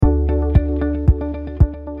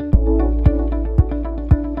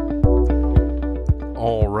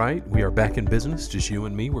right, we are back in business, just you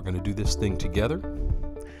and me. We're going to do this thing together.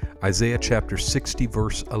 Isaiah chapter 60,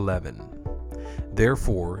 verse 11.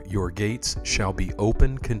 Therefore your gates shall be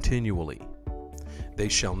open continually. They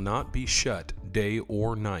shall not be shut day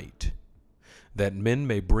or night, that men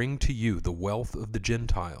may bring to you the wealth of the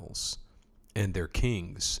Gentiles and their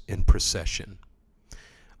kings in procession.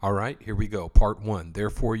 All right, here we go. Part 1.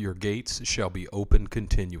 Therefore your gates shall be open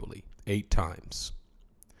continually. 8 times.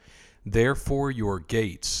 Therefore your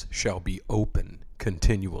gates shall be open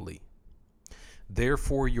continually.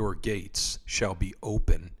 Therefore your gates shall be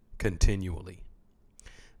open continually.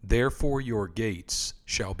 Therefore your gates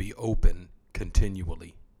shall be open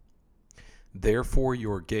continually. Therefore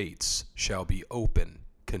your gates shall be open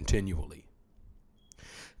continually.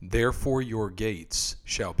 Therefore your gates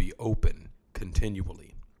shall be open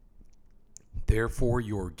continually. Therefore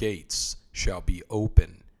your gates shall be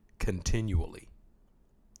open continually.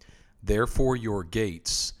 Therefore your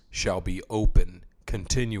gates shall be open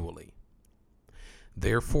continually.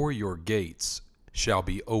 Therefore your gates shall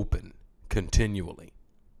be open continually.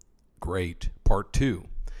 Great. Part 2.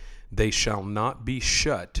 They shall not be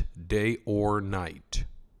shut day or night.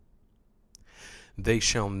 They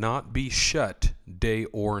shall not be shut day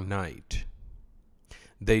or night.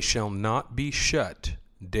 They shall not be shut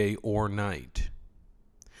day or night.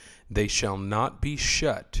 They shall not be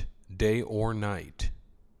shut day or night.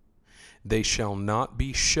 They shall not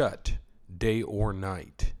be shut day or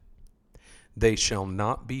night. They shall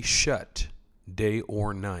not be shut day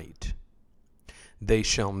or night. They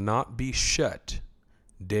shall not be shut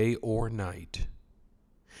day or night.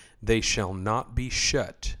 They shall not be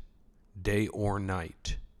shut day or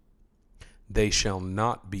night. They shall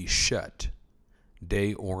not be shut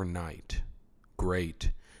day or night.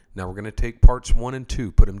 Great. Now we're going to take parts 1 and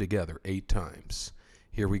 2, put them together 8 times.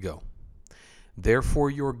 Here we go. Therefore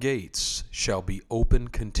your gates shall be open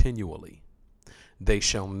continually. They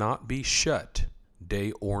shall not be shut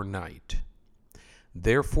day or night.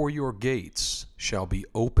 Therefore your gates shall be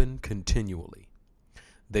open continually.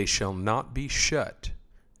 They shall not be shut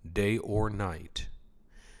day or night.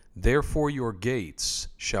 Therefore your gates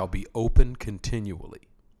shall be open continually.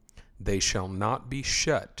 They shall not be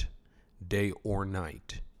shut day or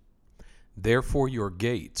night. Therefore your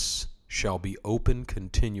gates shall be open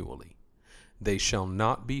continually. They shall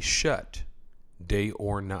not be shut day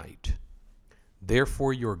or night.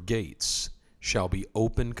 Therefore your gates shall be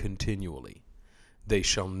open continually. They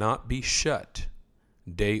shall not be shut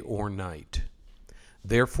day or night.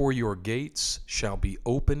 Therefore your gates shall be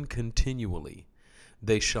open continually.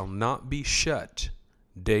 They shall not be shut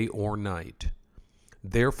day or night.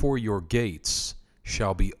 Therefore your gates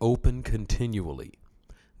shall be open continually.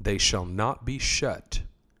 They shall not be shut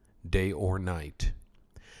day or night.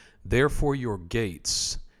 Therefore your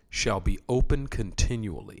gates shall be open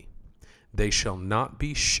continually. They shall not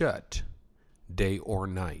be shut day or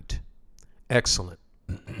night. Excellent.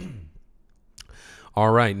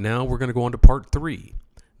 All right, now we're going to go on to part 3.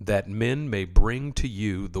 That men may bring to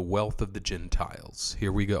you the wealth of the Gentiles.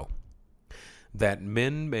 Here we go. That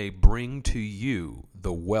men may bring to you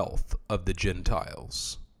the wealth of the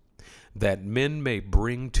Gentiles. That men may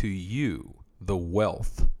bring to you the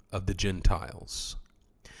wealth of the Gentiles.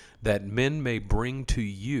 That men may bring to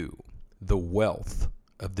you the wealth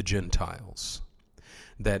of the Gentiles.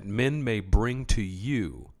 That men may bring to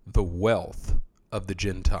you the wealth of the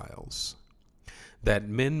Gentiles. That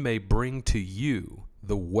men may bring to you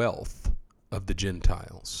the wealth of the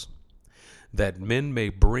Gentiles. That men may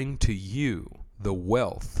bring to you the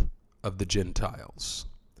wealth of the Gentiles.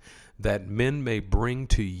 That men may bring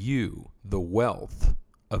to you the wealth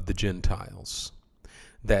of the Gentiles.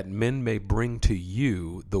 That men may bring to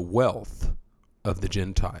you the wealth of the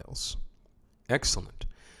Gentiles. Excellent.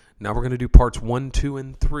 Now we're going to do parts 1, 2,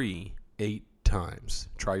 and 3 8 times.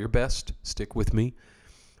 Try your best. Stick with me.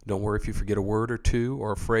 Don't worry if you forget a word or two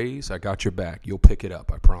or a phrase. I got your back. You'll pick it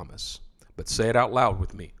up, I promise. But say it out loud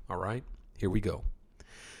with me, all right? Here we go.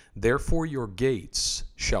 Therefore your gates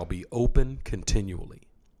shall be open continually.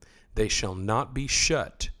 They shall not be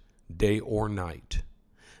shut day or night,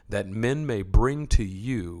 that men may bring to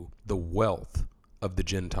you the wealth of the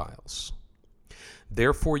Gentiles.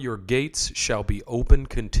 Therefore your gates shall be open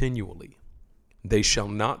continually. They shall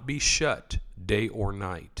not be shut day or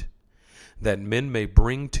night, that men may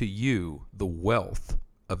bring to you the wealth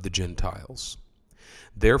of the Gentiles.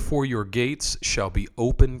 Therefore your gates shall be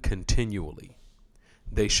open continually.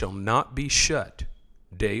 They shall not be shut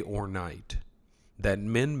day or night, that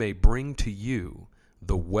men may bring to you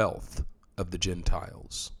the wealth of the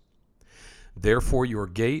Gentiles. Therefore your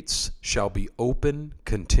gates shall be open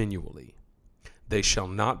continually. They shall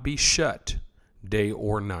not be shut day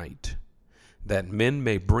or night, that men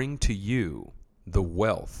may bring to you the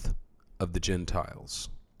wealth of the Gentiles.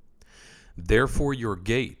 Therefore your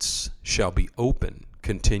gates shall be open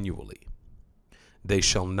continually. They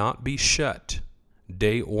shall not be shut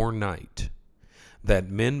day or night, that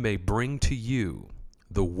men may bring to you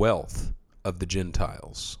the wealth of the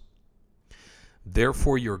Gentiles.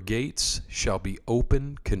 Therefore your gates shall be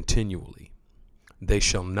open continually. They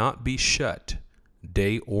shall not be shut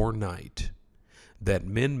day or night, that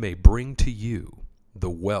men may bring to you the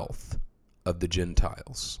wealth of the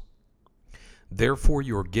Gentiles. Therefore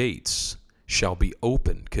your gates shall be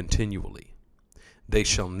open continually. They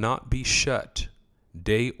shall not be shut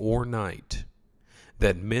day or night,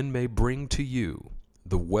 that men may bring to you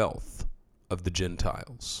the wealth of the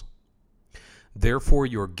Gentiles. Therefore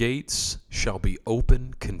your gates shall be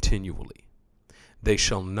open continually. They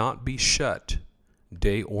shall not be shut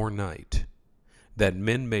day or night, that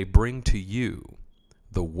men may bring to you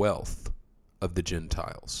the wealth of the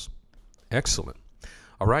Gentiles. Excellent.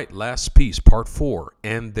 All right, last piece, part 4,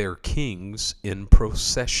 and their kings in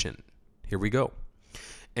procession. Here we go.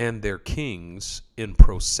 And their kings in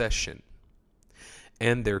procession.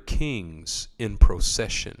 And their kings in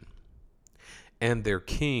procession. And their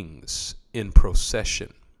kings in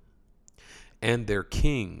procession. And their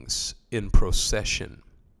kings in procession.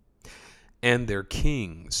 And their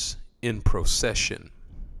kings in procession.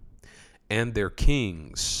 And their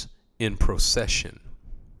kings in procession.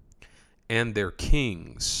 And their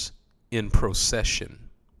kings in procession.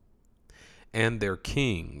 And their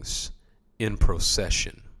kings in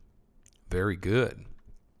procession. Very good.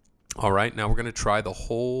 All right, now we're going to try the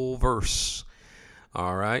whole verse.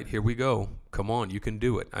 All right, here we go. Come on, you can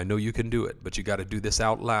do it. I know you can do it, but you got to do this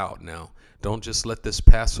out loud now. Don't just let this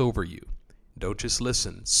pass over you. Don't just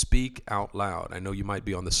listen. Speak out loud. I know you might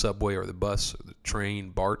be on the subway or the bus or the train,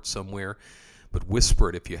 BART somewhere, but whisper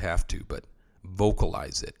it if you have to, but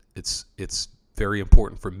vocalize it. It's very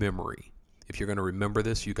important for memory. If you're going to remember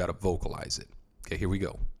this, you got to vocalize it. Okay, here we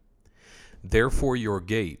go. Therefore your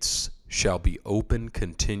gates shall be open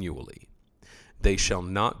continually. They shall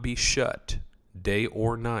not be shut day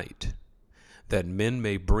or night, that men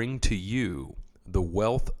may bring to you the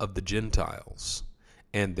wealth of the Gentiles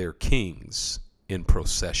and their kings in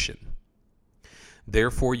procession.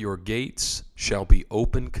 Therefore your gates shall be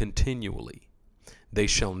open continually. They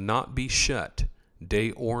shall not be shut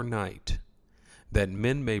day or night, that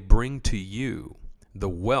men may bring to you the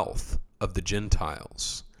wealth of the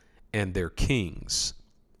Gentiles and their kings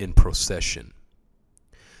in procession.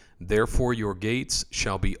 Therefore your gates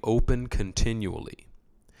shall be open continually.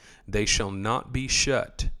 They shall not be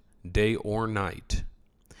shut day or night,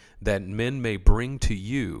 that men may bring to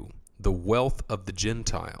you the wealth of the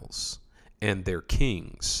Gentiles and their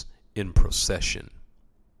kings in procession.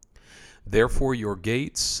 Therefore your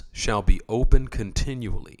gates shall be open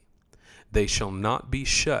continually. They shall not be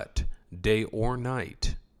shut day or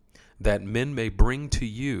night, that men may bring to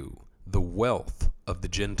you the wealth of the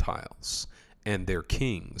Gentiles and their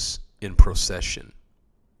kings in procession.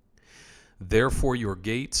 Therefore your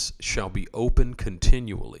gates shall be open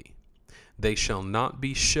continually. They shall not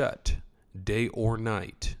be shut day or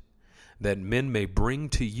night, that men may bring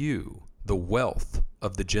to you the wealth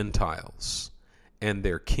of the Gentiles and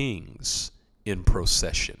their kings in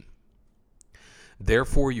procession.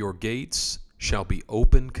 Therefore your gates shall be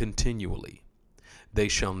open continually. They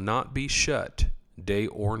shall not be shut day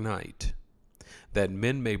or night, that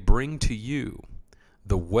men may bring to you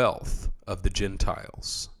the wealth of the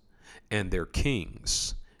Gentiles and their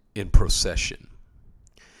kings in procession.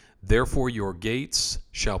 Therefore your gates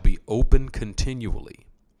shall be open continually.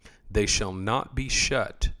 They shall not be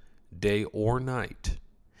shut day or night,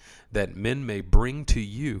 that men may bring to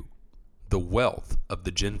you the wealth of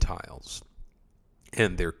the Gentiles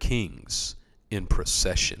and their kings in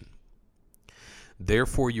procession.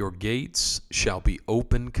 Therefore your gates shall be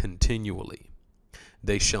open continually.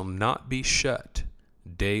 They shall not be shut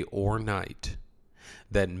day or night,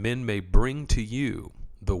 that men may bring to you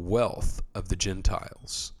the wealth of the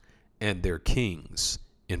Gentiles and their kings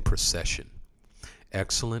in procession.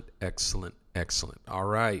 Excellent, excellent, excellent. All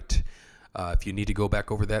right. If you need to go back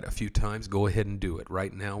over that a few times, go ahead and do it.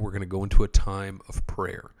 Right now, we're going to go into a time of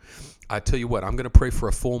prayer. I tell you what, I'm going to pray for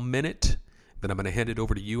a full minute. Then I'm going to hand it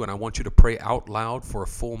over to you, and I want you to pray out loud for a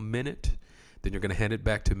full minute. Then you're going to hand it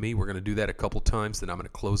back to me. We're going to do that a couple times. Then I'm going to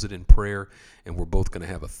close it in prayer, and we're both going to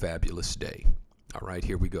have a fabulous day. All right,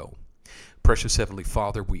 here we go. Precious Heavenly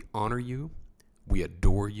Father, we honor you. We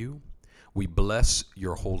adore you. We bless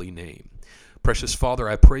your holy name. Precious Father,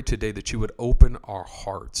 I pray today that you would open our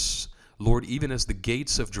hearts. Lord, even as the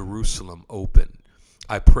gates of Jerusalem open,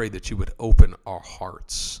 I pray that you would open our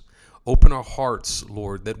hearts. Open our hearts,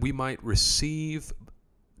 Lord, that we might receive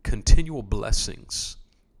continual blessings,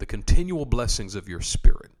 the continual blessings of your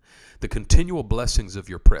Spirit, the continual blessings of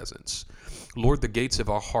your presence. Lord, the gates of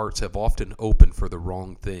our hearts have often opened for the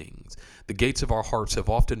wrong things. The gates of our hearts have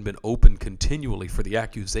often been open continually for the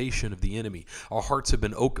accusation of the enemy. Our hearts have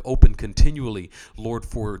been open continually, Lord,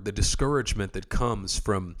 for the discouragement that comes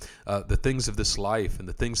from the things of this life and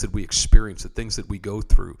the things that we experience, the things that we go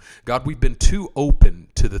through. God, we've been too open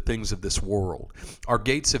to the things of this world. Our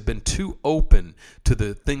gates have been too open to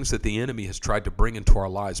the things that the enemy has tried to bring into our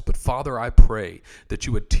lives. But Father, I pray that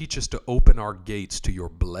you would teach us to open our gates to your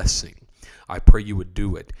blessing. I pray you would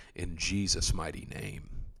do it in Jesus' mighty name.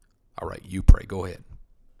 All right, you pray. Go ahead.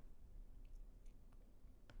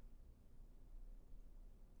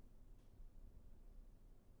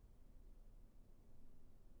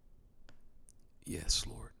 Yes,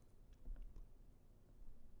 Lord.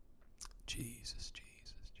 Jesus,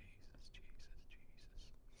 Jesus, Jesus, Jesus, Jesus.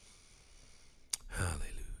 Hallelujah.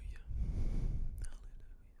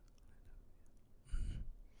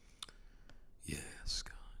 Yes,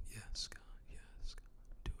 God. Yes, God. Yes, God.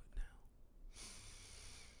 Do it now.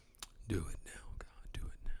 Do it now, God. Do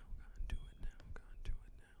it now, God. Do it now, God. Do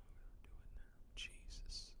it now, God. Do it now.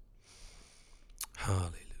 Jesus.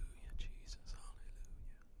 Hallelujah, Jesus.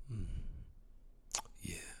 Hallelujah.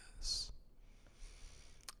 Yes.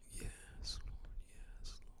 Yes, Lord.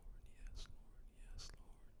 Yes, Lord. Yes, Lord. Yes,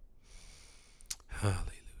 Lord.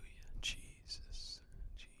 Hallelujah. Jesus.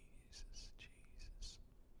 Jesus. Jesus.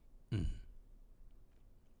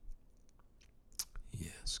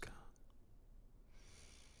 Yes, God.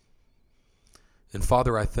 And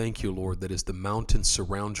Father, I thank you, Lord, that as the mountains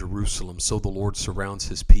surround Jerusalem, so the Lord surrounds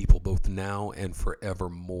his people, both now and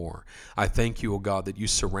forevermore. I thank you, O God, that you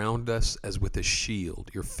surround us as with a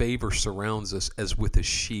shield. Your favor surrounds us as with a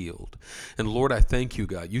shield. And Lord, I thank you,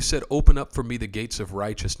 God. You said, open up for me the gates of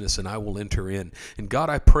righteousness, and I will enter in. And God,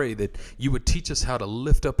 I pray that you would teach us how to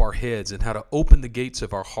lift up our heads and how to open the gates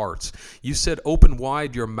of our hearts. You said, open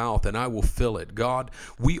wide your mouth, and I will fill it. God,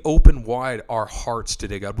 we open wide our hearts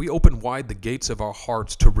today, God. We open wide the gates of our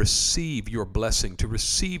hearts to receive your blessing, to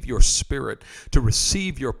receive your Spirit, to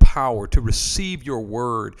receive your power, to receive your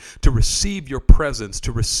word, to receive your presence,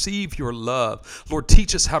 to receive your love. Lord,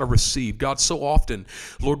 teach us how to receive. God, so often,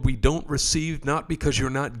 Lord, we don't receive not because you're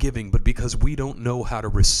not giving, but because we don't know how to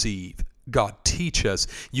receive. God, teach us.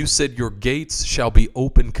 You said your gates shall be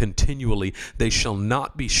open continually. They shall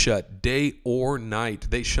not be shut day or night.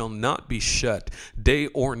 They shall not be shut day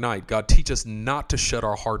or night. God, teach us not to shut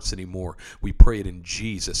our hearts anymore. We pray it in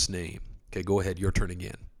Jesus' name. Okay, go ahead. Your turn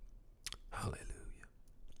again. Hallelujah.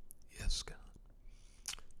 Yes, God.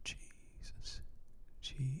 Jesus. Jesus.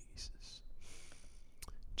 Jesus.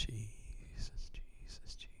 Jesus.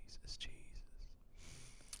 Jesus. Jesus.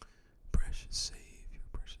 Precious Savior.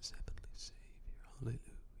 Precious Heavenly Savior. Hallelujah.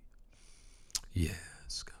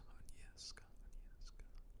 Yes, God. Yes, God. Yes,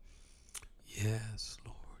 God. Yes,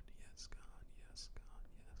 Lord. Yes, God. Yes, God.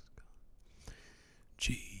 Yes, God.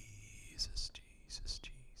 Jesus, Jesus, Jesus,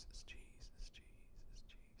 Jesus, Jesus,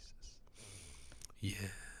 Jesus.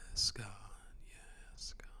 Yes, God.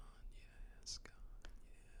 Yes, God. Yes, God.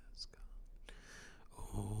 Yes, God.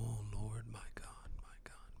 Oh, Lord, my God, my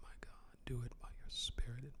God, my God. Do it by your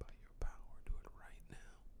Spirit and by your power. Do it right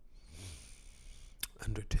now.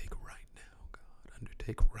 Undertake right now, God.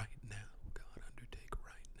 Undertake right now, God. Undertake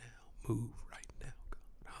right now. Move right now,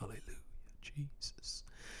 God. Hallelujah, Jesus.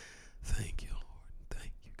 Thank you, Lord.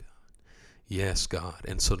 Thank you, God. Yes, God.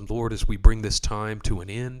 And so, Lord, as we bring this time to an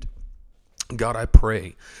end, God, I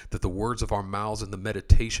pray that the words of our mouths and the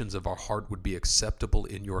meditations of our heart would be acceptable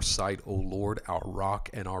in your sight, O Lord, our rock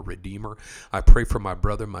and our redeemer. I pray for my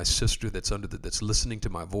brother, my sister that's listening to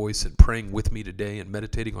my voice and praying with me today and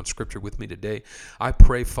meditating on scripture with me today. I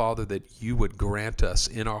pray, Father, that you would grant us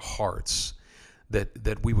in our hearts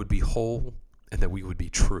that we would be whole and that we would be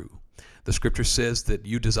true. The scripture says that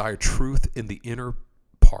you desire truth in the inner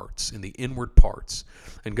parts, in the inward parts.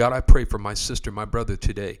 And God, I pray for my sister, my brother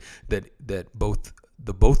today, that both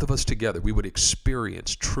of us together, we would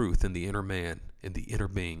experience truth in the inner man, in the inner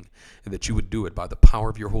being, and that you would do it by the power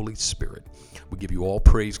of your Holy Spirit. We give you all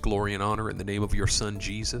praise, glory, and honor in the name of your Son,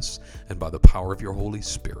 Jesus, and by the power of your Holy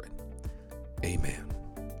Spirit. Amen.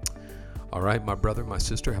 All right, my brother, my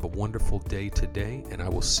sister, have a wonderful day today, and I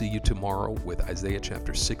will see you tomorrow with Isaiah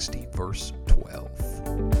chapter 60, verse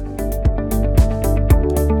 12.